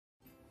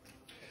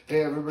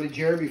Hey everybody,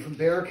 Jeremy from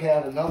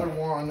Bearcat, another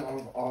one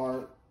of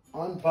our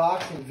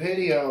unboxing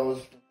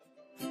videos.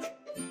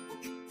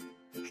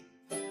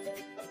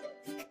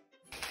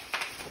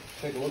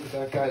 Take a look at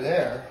that guy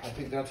there. I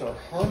think that's our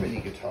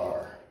harmony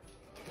guitar.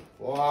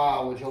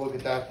 Wow, would you look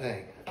at that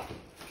thing.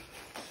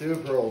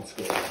 Super old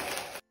school.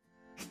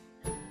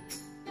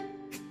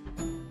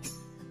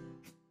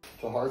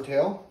 It's a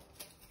hardtail,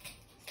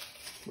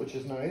 which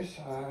is nice.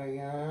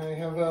 I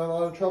have a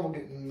lot of trouble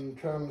getting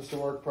trims to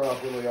work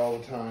properly all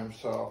the time,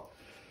 so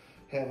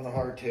having a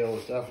hardtail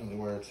is definitely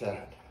where it's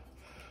at.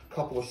 A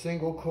couple of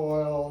single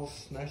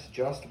coils, nice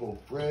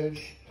adjustable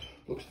bridge,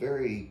 looks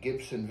very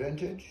Gibson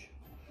vintage.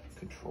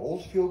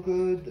 Controls feel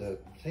good. The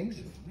thing's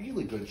in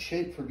really good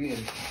shape for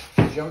being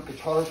a junk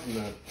guitar from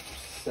the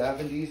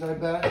 70s, I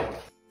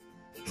bet.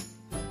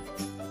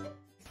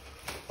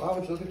 Wow,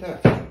 would you look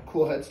at that?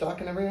 Cool headstock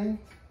and everything.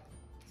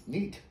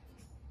 Neat.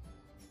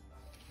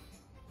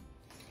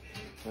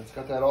 It's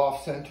got that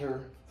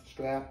off-center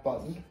strap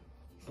button.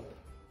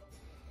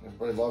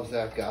 Everybody loves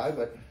that guy,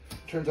 but it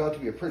turns out to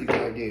be a pretty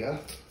good idea.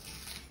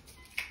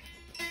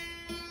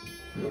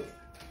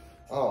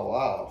 Oh,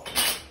 wow.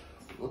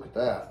 Look at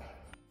that.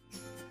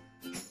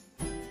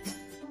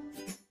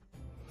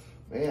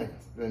 Man,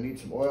 we're gonna need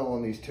some oil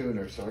on these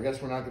tuners, so I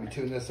guess we're not gonna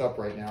tune this up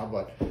right now,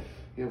 but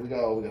here we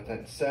go. We got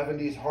that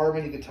 70s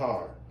harmony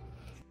guitar.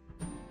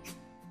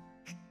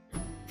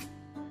 Hi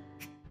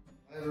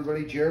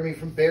everybody, Jeremy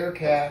from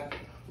Bearcat.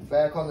 We're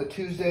back on the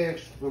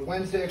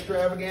Wednesday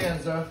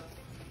extravaganza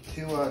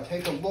to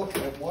take a look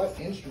at what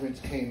instruments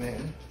came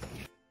in.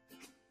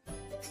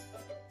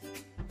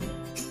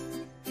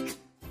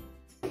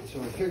 So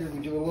we figured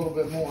we'd do a little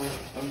bit more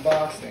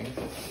unboxing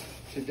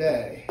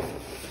today.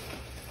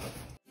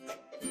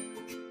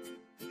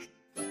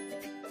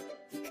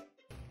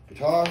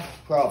 Guitar?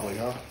 Probably,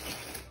 huh?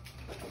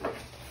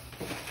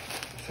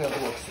 Let's have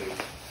a look-see.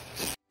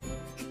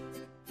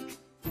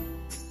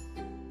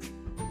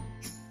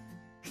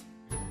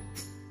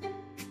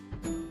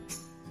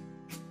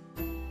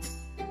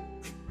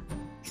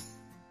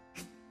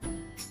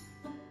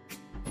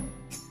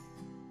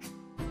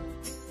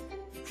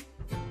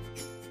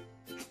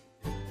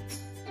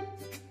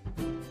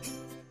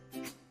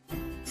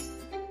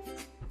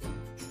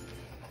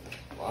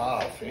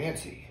 Wow,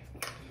 fancy.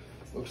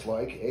 Looks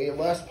like a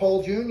Les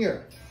Paul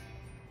Jr.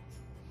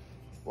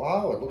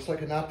 Wow, it looks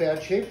like a not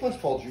bad shape Les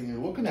Paul Jr.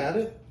 Looking at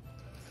it.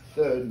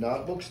 The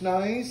nut looks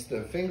nice,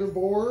 the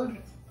fingerboard.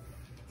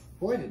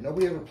 Boy, did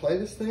nobody ever play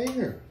this thing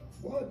or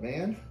what,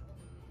 man?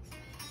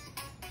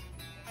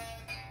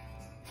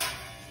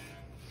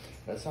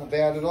 That's not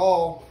bad at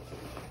all.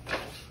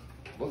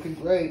 Looking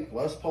great,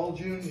 Les Paul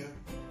Jr.